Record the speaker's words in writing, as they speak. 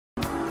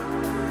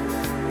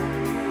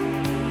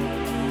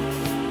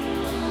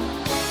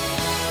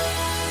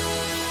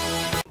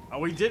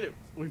we did it.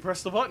 We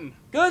pressed the button.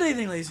 Good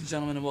evening, ladies and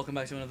gentlemen, and welcome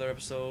back to another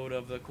episode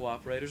of The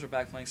Cooperators. We're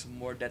back playing some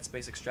more Dead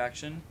Space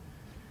Extraction.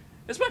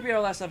 This might be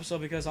our last episode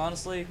because,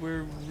 honestly, we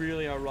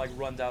really are, like,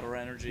 run out of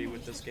energy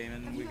with this game,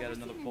 and we got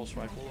another pulse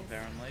rifle,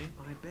 apparently.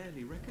 I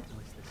barely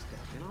recognize this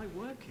stuff, and I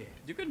work here.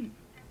 You can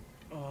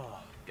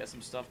get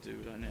some stuff,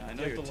 dude. I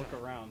know You you're have to look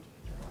around.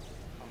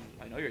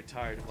 I know you're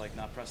tired of, like,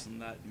 not pressing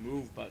that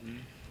move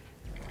button.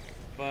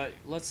 But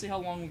let's see how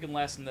long we can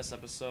last in this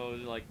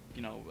episode, like,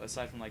 you know,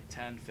 aside from like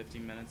 10,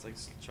 15 minutes, like,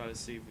 try to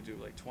see if we do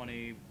like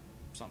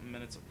 20-something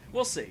minutes.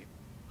 We'll see.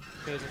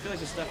 Because I feel like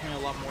there's definitely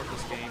a lot more to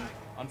this game,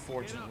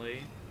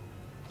 unfortunately.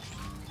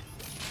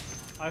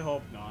 I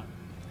hope not.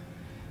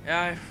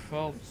 Yeah,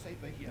 well,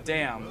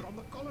 damn.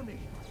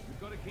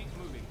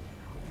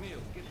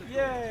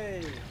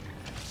 Yay!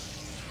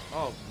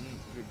 Oh,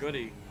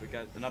 goody. We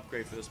got an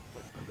upgrade for this.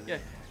 Yeah,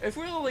 if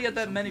we only get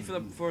that many for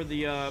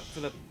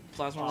the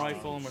plasma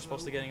rifle, and we're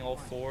supposed to getting all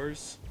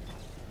 4s,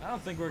 I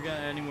don't think we're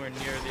getting anywhere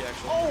near the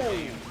actual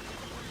game.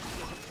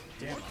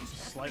 Damn,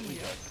 slightly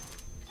good.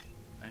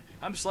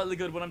 I'm slightly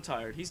good when I'm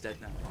tired. He's dead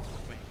now.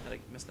 Wait, did I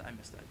miss that? I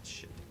missed that.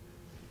 Shit.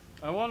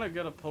 I want to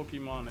get a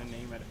Pokemon and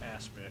name it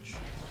Ass Bitch.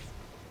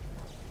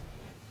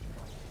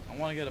 I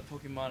want to get a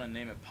Pokemon and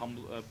name it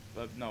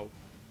no.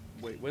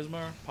 Wait,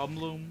 Whismur?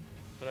 Pumbloom?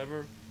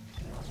 Whatever.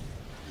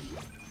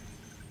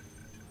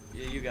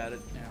 Yeah, you got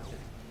it. Yeah. Oh,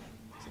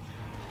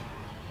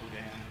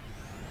 damn.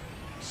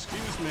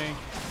 Excuse me.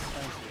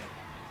 Thank you.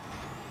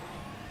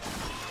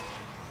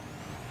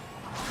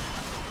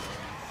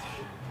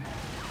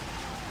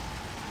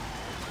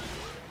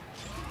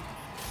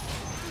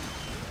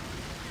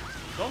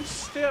 Don't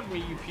stab me,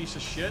 you piece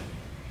of shit. It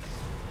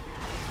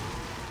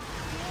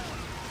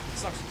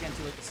sucks you can't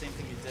do like the same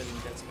thing you did in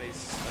Dead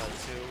Space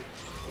 2,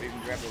 where you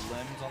can grab the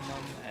limbs on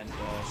them and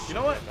you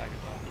know what? Right back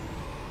at them.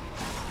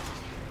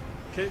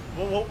 Okay,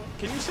 well,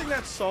 can you sing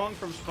that song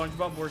from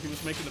SpongeBob where he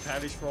was making the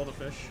patties for all the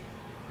fish?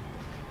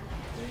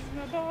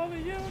 Never bother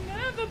you,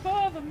 never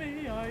bother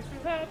me. I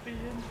feel happy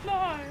and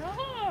fly.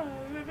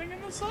 Living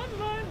in the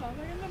sunlight,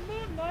 loving in the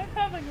moonlight,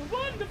 having a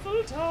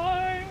wonderful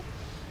time.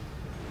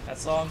 That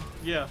song?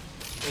 Yeah.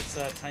 It's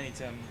Tiny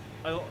Tim.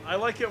 I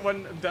like it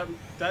when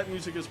that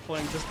music is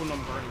playing just when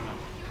I'm burning them.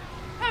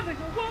 Having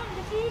a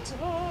wonderful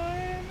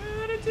time.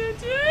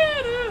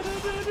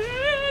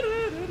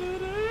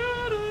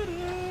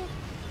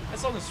 That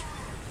song is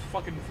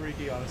fucking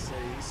freaky, honestly.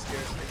 He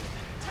scares me.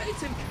 Tiny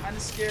Tim kind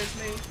of scares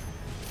me.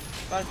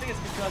 But I think it's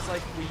because,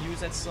 like, we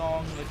use that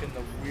song, like, in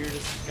the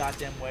weirdest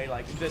goddamn way.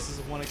 Like, this is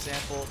one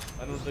example.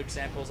 Another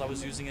example is I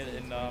was using it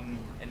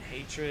in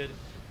Hatred.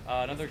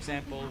 Another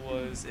example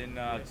was in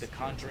The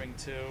Conjuring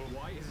 2.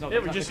 No, yeah,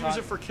 we just use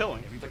it for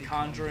killing. The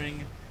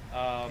Conjuring.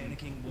 The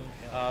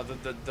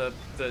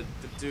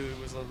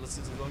dude was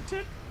listening to the song,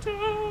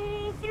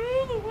 tiptoe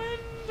through the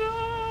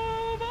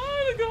window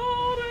by the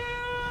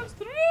gardens,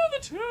 through the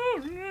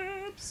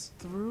tulips,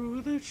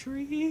 Through the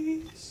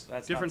trees.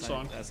 That's different not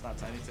Tiny, song. That's not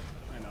Tiny Tim.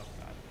 I know.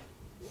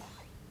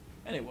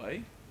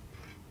 Anyway,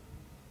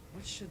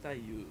 what should I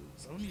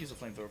use? I'm gonna use a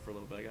flamethrower for a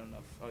little bit. I got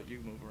enough. Oh, you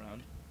can move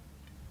around.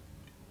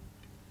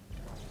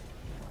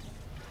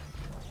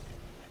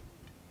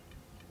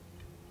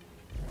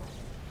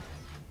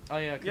 Oh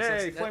yeah,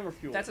 yay, flamer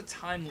fuel. That's a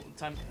time limit.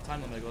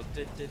 It goes.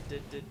 There we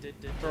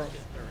go.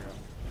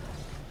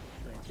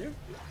 Thank you.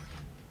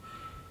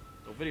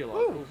 Oh, video log.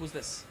 Ooh. Who's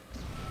this?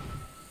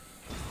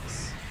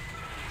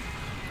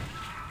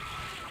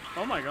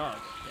 Oh my god.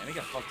 Damn, he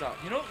got fucked up.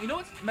 You know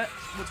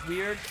what's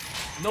weird?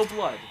 No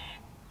blood.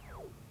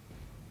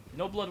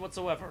 No blood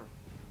whatsoever.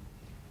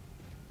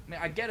 I mean,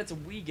 I get it's a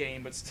Wii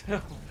game, but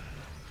still.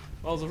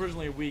 Well, it was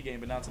originally a Wii game,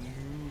 but now it's a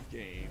Move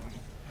game.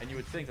 And you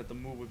would think that the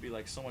Move would be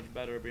like so much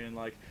better, being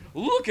like,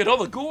 look at all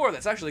the gore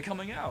that's actually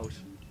coming out.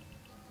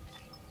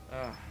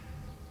 Are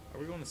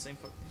we going the same?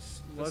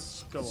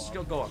 Let's go up.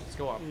 Go up. Let's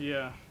go up.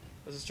 Yeah.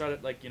 Let's just try to,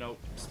 like, you know,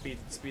 speed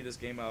this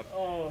game up.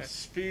 Oh,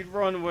 speed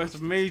run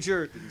with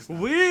Major.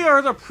 We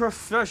are the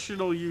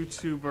professional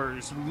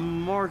YouTubers.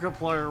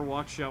 Markiplier,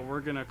 watch out.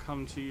 We're gonna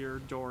come to your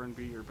door and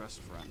be your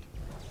best friend.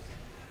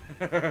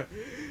 That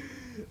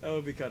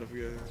would be kind of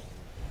good.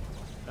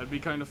 That'd be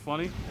kind of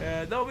funny.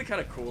 Yeah, that would be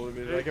kind of cool. It'd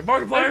be like a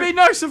Markiplier. It'd be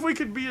nice if we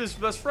could be his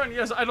best friend.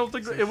 Yes, I don't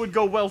think it would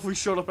go well if we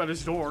showed up at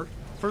his door.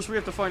 First, we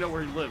have to find out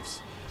where he lives.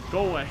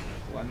 Go away.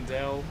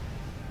 Glendale.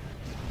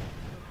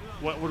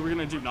 What are we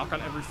gonna do? Knock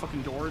on every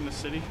fucking door in the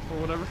city or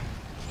whatever?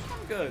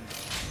 I'm good.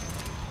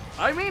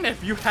 I mean,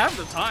 if you have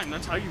the time,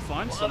 that's how you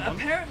find someone.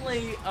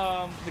 Apparently,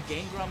 the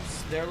Game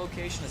Grumps, their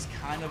location is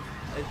kind of.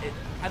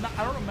 I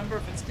don't remember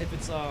if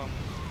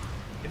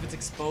it's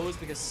exposed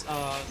because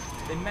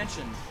they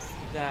mentioned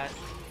that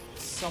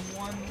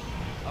someone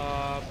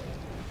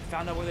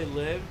found out where they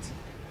lived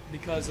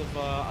because of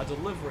a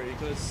delivery,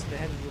 because they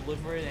had a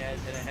delivery and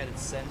it had it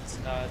sent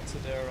to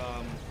their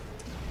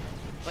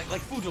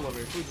like food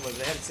delivery.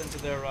 They had it sent to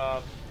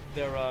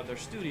their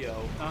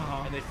studio,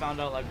 and they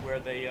found out like where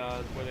they do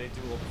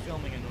all the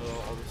filming and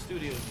all the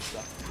studios and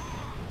stuff.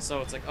 So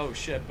it's like, oh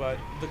shit, but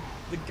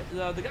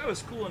the guy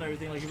was cool and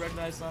everything. Like he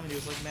recognized them and he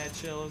was like mad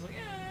chill. I was like,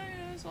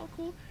 yeah, It's all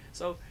cool.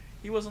 So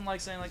he wasn't like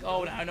saying like,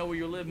 oh, now I know where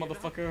you live,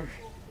 motherfucker,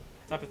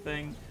 type of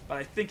thing. But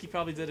I think he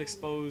probably did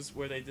expose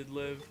where they did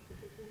live.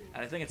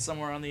 And I think it's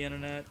somewhere on the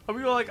internet. I'll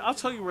be like, I'll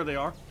tell you where they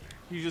are.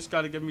 You just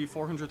got to give me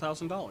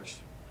 $400,000.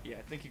 Yeah,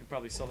 I think you could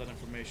probably sell that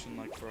information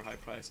like for a high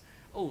price.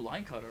 Oh,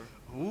 line cutter.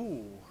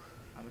 Ooh.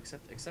 I'm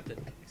accept it. Accept it.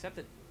 Accept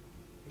it.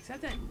 Get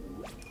rid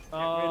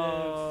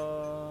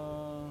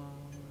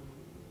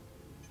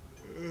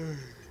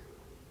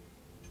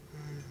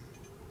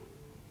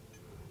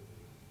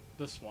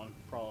this one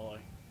probably.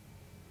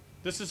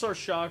 This is our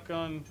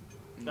shotgun.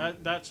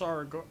 That's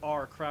our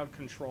crowd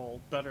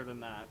control. Better than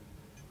that.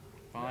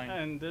 Fine.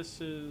 And this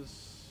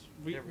is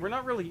we're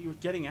not really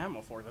getting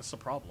ammo for it. That's the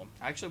problem.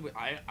 Actually,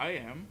 I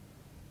am.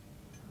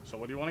 So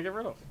what do you want to get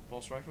rid of?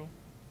 Pulse rifle.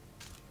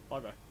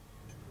 Bye bye.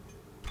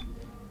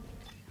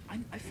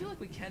 I feel like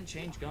we can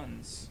change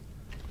guns.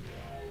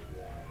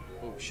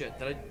 Oh shit!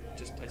 I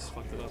just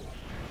fucked it up.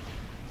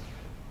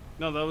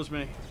 No, that was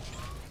me.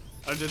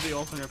 I did the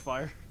alternate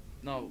fire.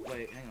 No,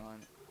 wait, hang on.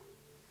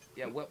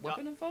 Yeah,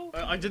 weapon info?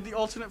 I did the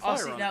alternate fire.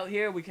 Oh, see, now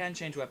here we can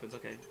change weapons.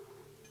 Okay.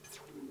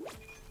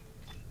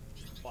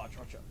 Watch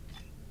out.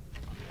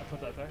 I put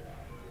that there.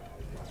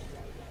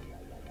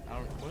 I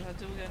don't. What did that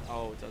do again?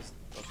 Oh, it does.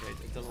 Okay,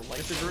 it does a light.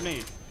 It's a show. grenade.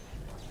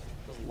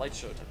 It does a light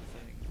show type of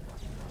thing.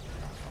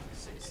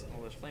 Let's see.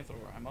 Oh, there's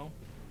flamethrower ammo.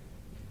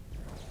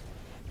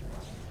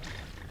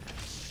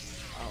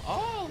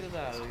 Oh, look at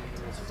that.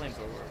 There's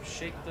flamethrower.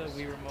 Shake the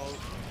Wii remote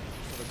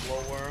for the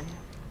glowworm.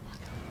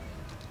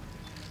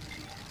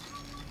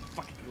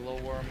 Fucking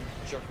glowworm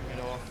jerking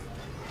it off.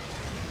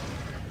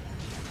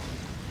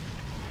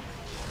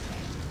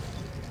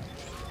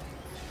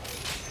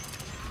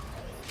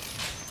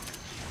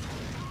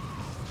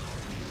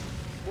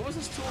 What was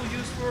this tool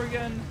used for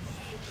again?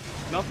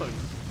 Nothing.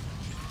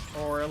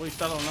 Or at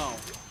least I don't know.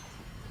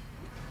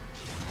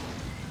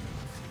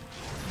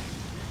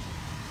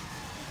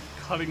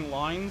 Cutting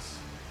lines.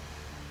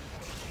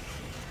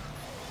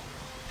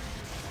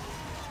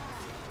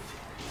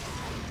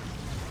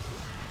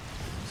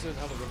 This is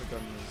how the rivet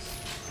gun is.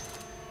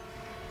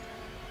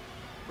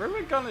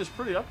 Rivet gun is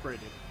pretty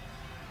upgraded.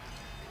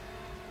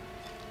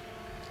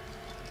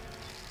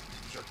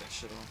 Jerk that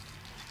shit off.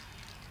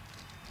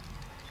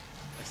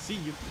 I see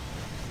you.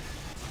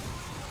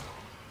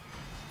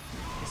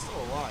 He's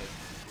still alive.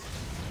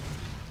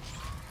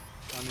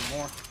 Not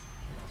anymore.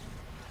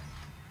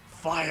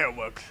 Fire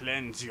will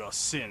cleanse your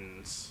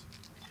sins.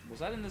 Was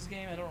that in this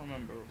game? I don't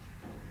remember.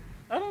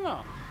 I don't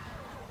know.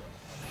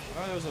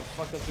 Oh, there was a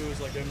fucked up dude who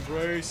was like,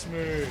 embrace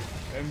me,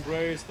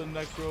 embrace the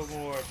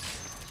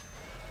necromorphs.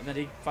 And then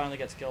he finally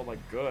gets killed like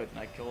good, and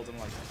I killed him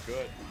like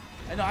good.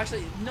 And no,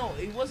 actually, no,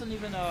 it wasn't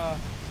even,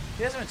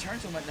 he doesn't even turn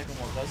to a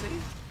necromorph, does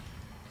he?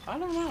 I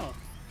don't know.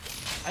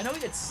 I know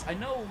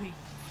he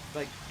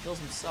like kills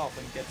himself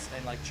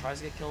and like tries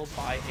to get killed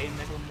by a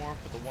necromorph,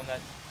 but the one that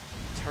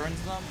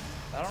turns them,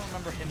 I don't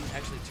remember him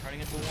actually turning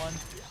into one.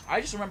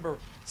 I just remember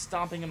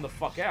stomping him the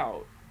fuck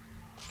out.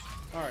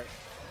 Alright.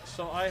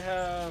 So I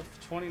have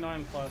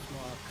 29 plasma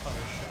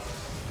cutter shots.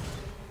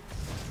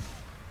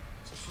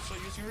 So she'll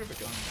start using rivet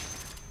gun.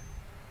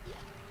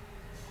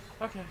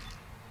 Okay.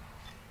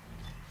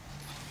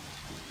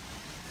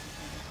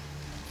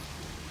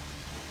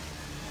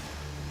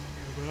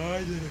 Goodbye,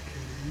 little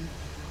kitty.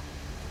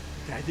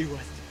 Daddy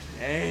wants to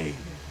play.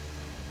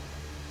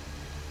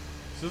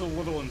 This is a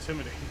little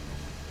intimidating.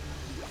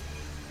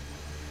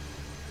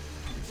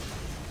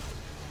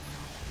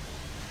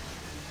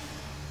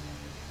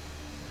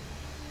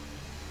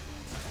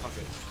 Fuck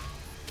it.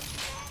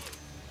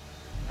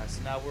 Alright,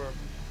 so now we're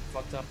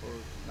fucked up or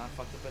not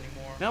fucked up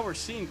anymore. Now we're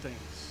seeing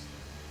things.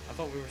 I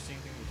thought we were seeing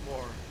things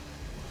before.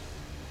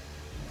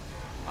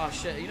 Oh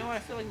shit, you know what? I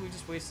feel like we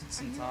just wasted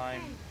some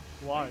time.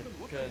 Why?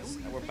 Because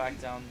we're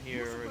back down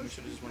here and we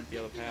should have just went the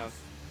other path.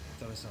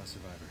 Thought I saw a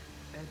survivor.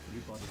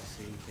 Everybody's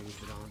seeing things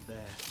that aren't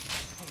there.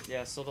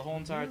 Yeah, so the whole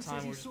entire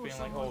time we're just being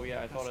like, oh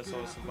yeah, I thought I saw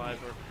a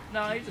survivor.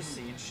 No, you're just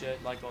seeing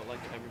shit like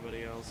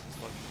everybody else in this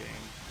fucking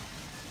game.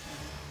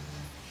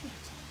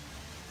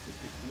 This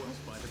gets worse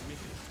by the minute.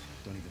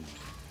 Don't even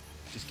look.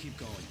 Just keep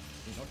going.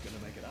 You're not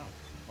gonna make it out.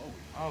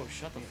 Oh,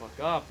 shut the fuck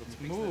up. Let's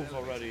move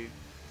already.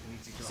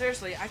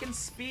 Seriously, I can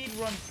speed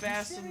run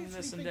faster than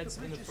this in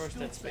the first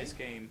Dead Space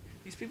game.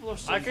 These people are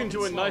so I can do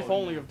a fucking knife slow.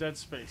 only of Dead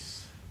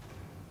Space.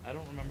 I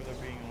don't remember there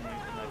being only a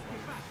knife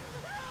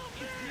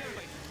only.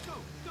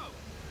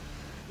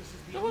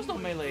 There was no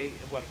melee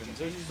weapons.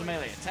 There was just a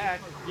melee attack.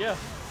 Yeah.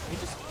 He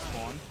just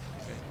spawned.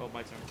 Okay, oh,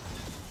 my turn.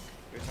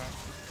 Your turn.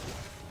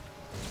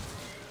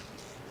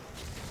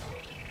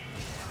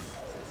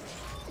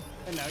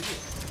 And now you.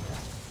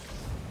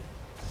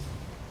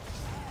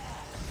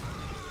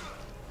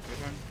 Your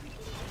turn.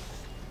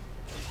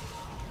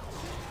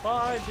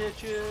 Bye,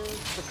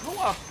 bitches. The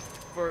co-op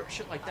for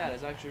shit like that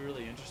is actually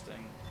really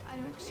interesting. I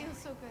don't feel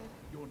so good.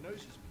 Your nose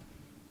is...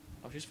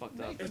 Oh, she's fucked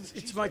up.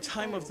 It's my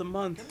time of the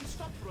month.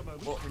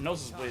 Well, her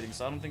nose is bleeding,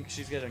 so I don't think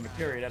she's getting a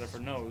period out of her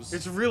nose.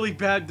 It's really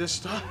bad this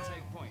time.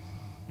 Take point.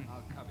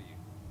 I'll cover you.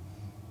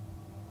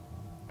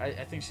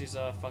 I think she's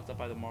fucked up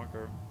by the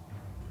marker.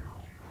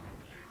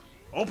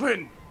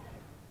 Open!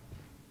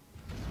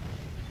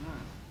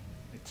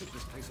 They took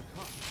this place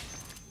apart.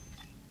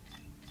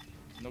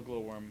 No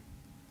glowworm.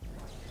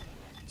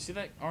 See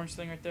that orange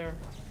thing right there?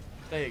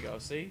 There you go,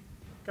 see?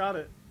 Got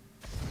it.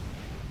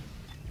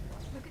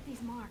 Look at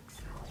these marks.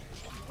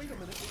 Wait a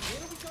minute,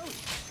 where are we going?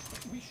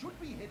 We should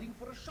be heading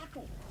for a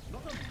shuttle,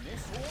 not a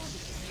mess hall.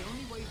 This is the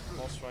only way through.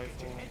 Pulse Get your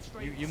rifle. head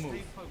straight You and move.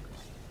 stay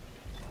focused.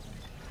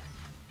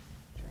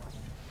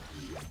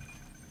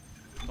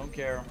 Don't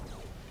care.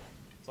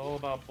 It's all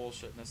about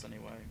bullshitness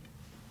anyway.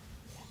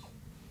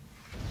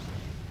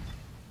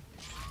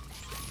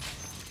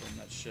 Doing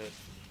that shit.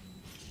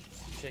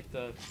 Shake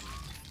the...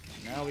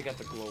 Now we got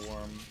the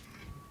glowworm.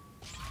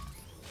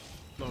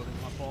 Loading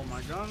up all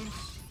my guns.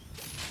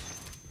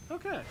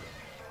 Okay.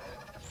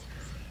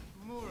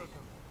 More of them.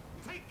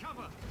 Take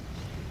cover.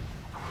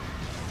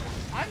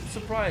 I'm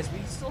surprised we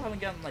still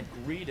haven't gotten like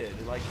greeted.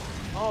 Like,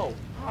 oh,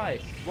 hi,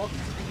 welcome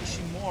to the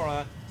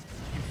Ishimura,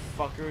 you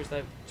fuckers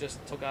that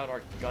just took out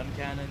our gun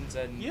cannons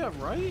and Yeah,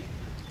 right?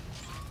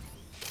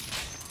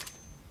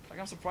 like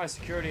I'm surprised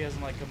security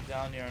hasn't like come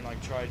down here and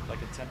like tried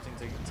like attempting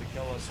to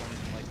kill us or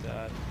anything like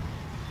that.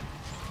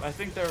 But I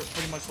think they're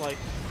pretty much like,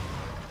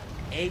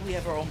 A, we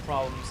have our own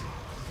problems.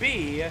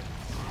 B,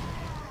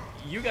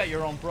 you got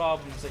your own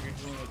problems that you're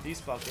dealing with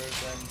these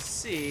fuckers, and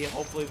C,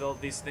 hopefully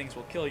these things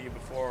will kill you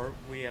before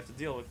we have to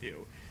deal with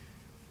you.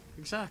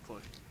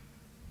 Exactly.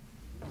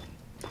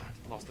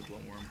 Lost the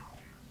glowworm.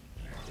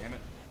 Damn it.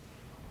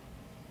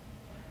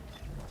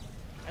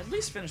 At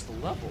least finish the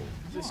level.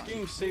 Come This on.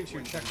 game saves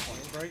your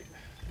checkpoints, right?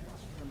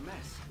 A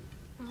mess.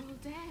 They're all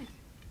dead.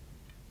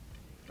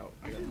 Oh,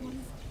 I got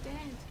Everyone's dead.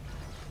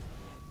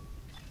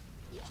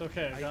 It's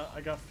okay.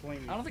 I got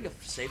flame. I don't think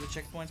I've saved the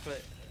checkpoints,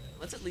 but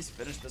let's at least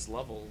finish this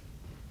level,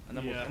 and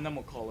then Yeah.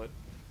 we'll call it.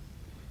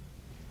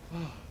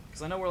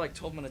 Because I know we're like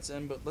 12 minutes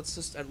in, but let's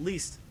just at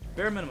least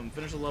bare minimum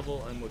finish the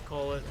level, and we'll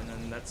call it, and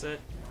then that's it.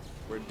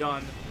 We're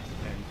done,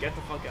 and get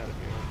the fuck out of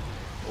here.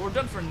 Well, we're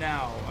done for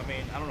now. I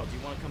mean, I don't know. Do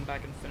you want to come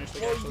back and finish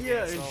the actual Well,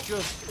 yeah, game it's itself?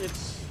 just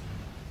it's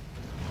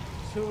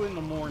 2 in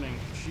the morning.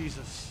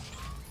 Jesus.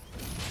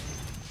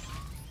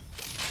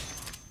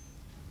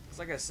 Because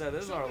like I said,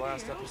 this is our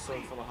last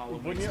episode for the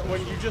Halloween.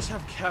 When you just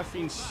have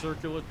caffeine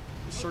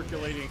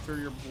circulating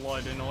through your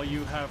blood, and all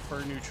you have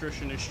for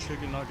nutrition is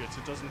chicken nuggets,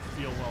 it doesn't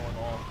feel well at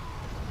all.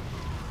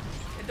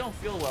 It don't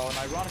feel well, and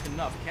ironic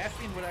enough,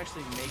 caffeine would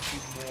actually make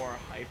you more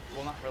hyper.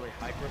 Well, not really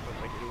hyper,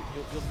 but like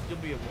you'll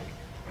be awake.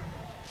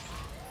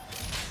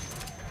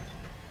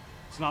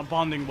 It's not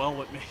bonding well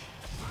with me.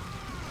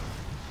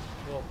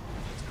 Well,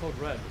 it's code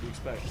red. What do you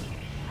expect?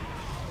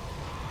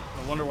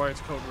 I wonder why it's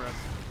code red.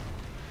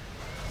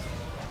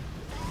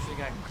 Usually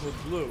got code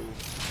blue.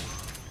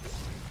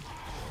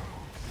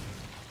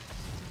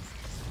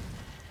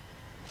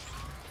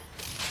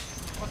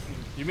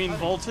 You mean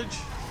voltage?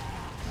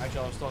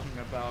 Actually, I was talking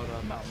about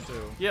Mountain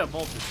Dew. Yeah,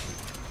 voltage.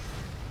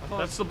 I thought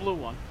That's the blue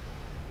one.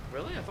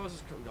 really? I thought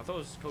it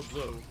was code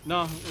blue.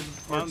 No,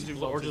 it's Or, Mountain Dew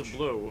or voltage. just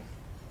blue.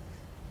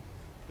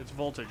 It's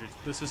voltage.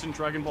 This isn't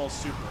Dragon Ball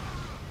Super.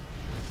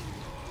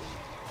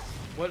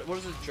 What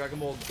is it? Dragon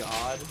Ball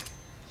God?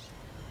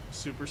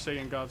 Super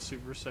Saiyan God,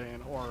 Super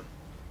Saiyan, or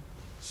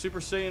Super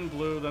Saiyan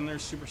Blue, then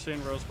there's Super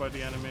Saiyan Rose by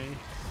the enemy.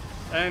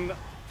 And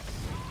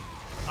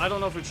I don't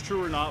know if it's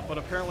true or not, but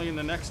apparently in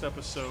the next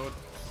episode,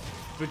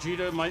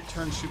 Vegeta might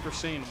turn Super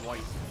Saiyan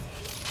White.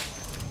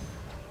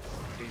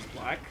 He's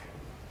black.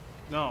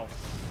 No,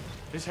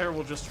 his hair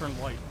will just turn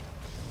white.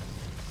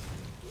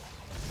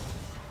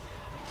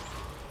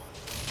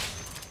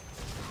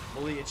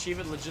 Will he achieve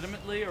it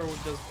legitimately, or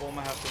does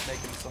Bulma have to make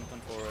him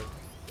something for it?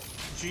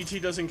 GT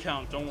doesn't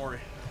count, don't worry.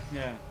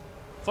 Yeah.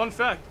 Fun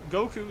fact,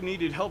 Goku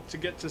needed help to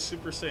get to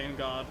Super Saiyan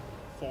God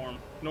form,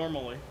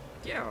 normally.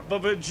 Yeah.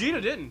 But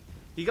Vegeta didn't.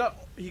 He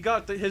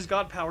got his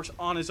God powers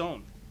on his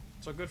own.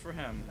 So good for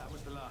him. That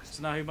was the last.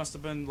 So now he must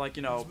have been like,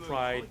 you know,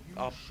 pride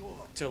up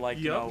to like,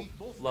 you Yep.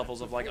 know,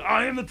 levels of like,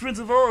 I am the Prince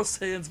of all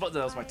Saiyans. But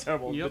that was my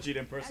terrible Yep. Vegeta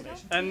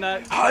impersonation. And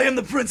that I am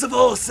the Prince of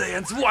all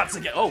Saiyans once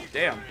again. Oh,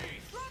 damn.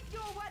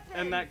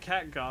 that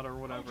cat god or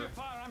whatever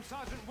I'm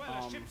Sergeant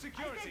Weller, ship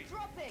security.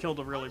 killed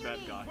a really bad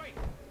guy. Wait,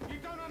 you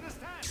don't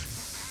understand.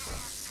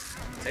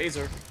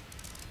 Taser.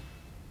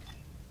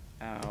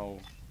 Ow.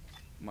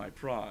 My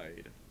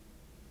pride.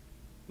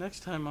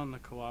 Next time on the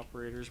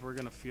Cooperators, we're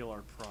gonna feel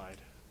our pride.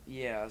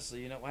 Yeah, so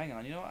you know, hang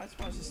on. You know, I just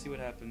want to see what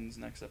happens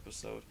next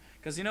episode.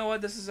 Because you know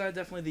what? This is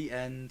definitely the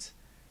end.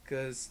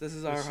 Because this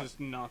is our. This is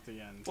not the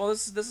end. Well,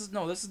 this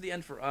is the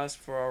end for us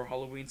for our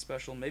Halloween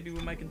special. Maybe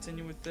we might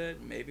continue with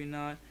it. Maybe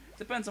not.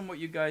 Depends on what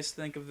you guys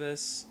think of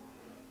this.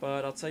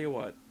 But I'll tell you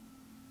what.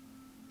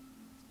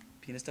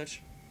 Penis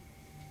touch.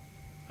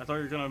 I thought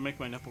you were gonna make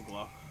my nipple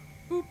glow.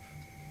 Boop.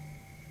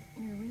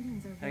 Your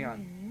readings are Hang very on.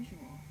 unusual.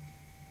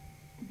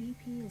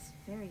 BP is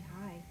very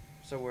high.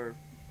 So we're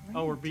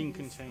Oh, we're Brain being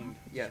activity's contained.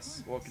 off the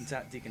yes, we're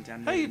charts.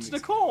 decontaminated. Hey, it's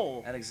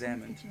Nicole! And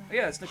examined. Look at you. Oh,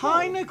 yeah, it's Nicole.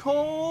 Hi,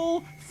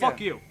 Nicole!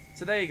 Fuck Yeah. you.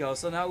 So there you go.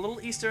 So now a little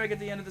Easter egg at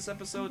the end of this I'm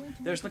episode. going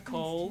to There's make a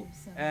Nicole,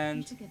 paste too, so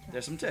and you should get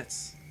there's some dressed.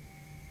 tits.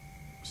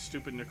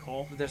 Stupid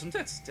Nicole. There's some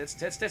tits. Tits,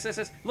 tits, tits, tits,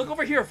 tits. Look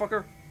over here,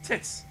 fucker.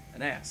 Tits.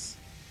 An ass.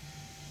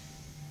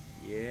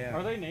 Yeah.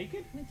 Are they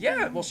naked?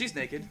 Yeah, well, she's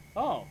naked.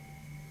 Oh.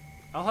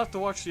 I'll have to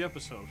watch the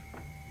episode.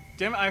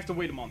 Damn it, I have to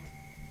wait a month.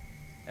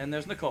 And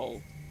there's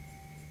Nicole.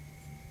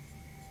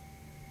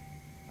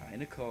 Hi, I'm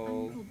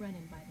Nicole. Nicole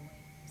Brennan, by the way.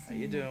 How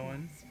you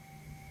doing?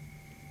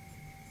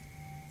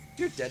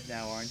 You're dead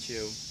now, aren't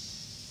you?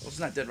 Well, she's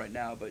not dead right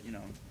now, but, you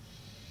know.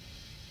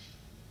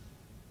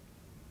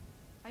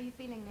 Are you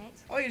feeling it?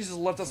 Oh, you just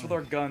left us with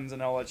our guns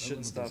and all that shit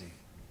and stuff.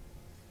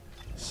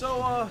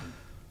 So,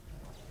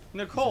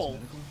 Nicole,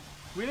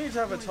 we need to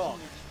have a talk.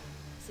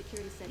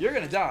 Security said You're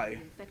gonna you were in die.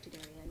 the infected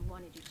area and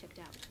wanted you checked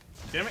out.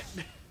 Damn it.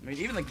 I mean,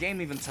 even the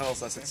game even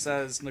tells us. It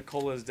says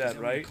Nicole is dead,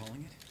 right?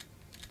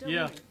 Don't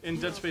Yeah, worry, in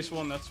we Dead all Space do.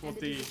 1, that's what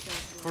And the it is a choice.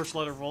 first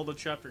letter of all the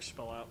chapters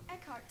spell out.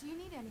 Eckhart, do you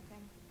need anything?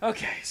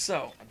 Okay,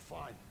 so I'm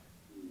fine.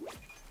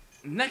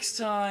 next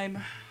time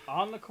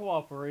On the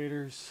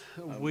Cooperators,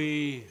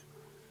 we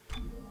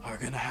are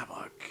gonna have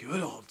a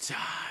good old time.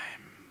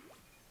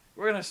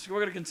 we're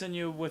gonna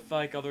continue with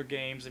like other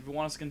games. If you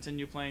want us to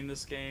continue playing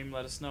this game,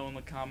 let us know in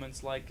the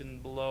comments, like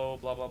and below,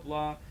 blah blah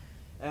blah.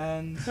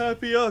 And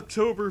Happy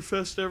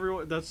Oktoberfest,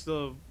 everyone. That's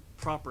the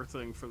proper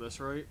thing for this,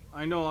 right?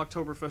 I know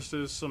Oktoberfest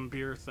is some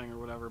beer thing or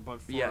whatever,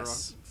 but for,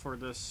 Yes. For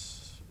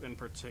this in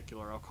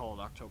particular, I'll call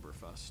it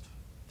Oktoberfest.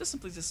 just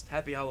simply just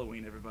happy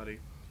Halloween, everybody.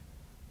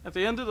 At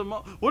the end of the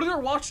month, what if they're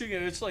watching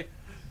it? It's like,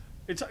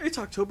 it's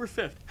October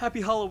 5th.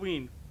 Happy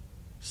Halloween.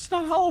 It's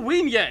not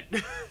Halloween yet.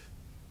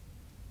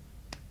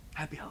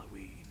 Happy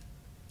Halloween.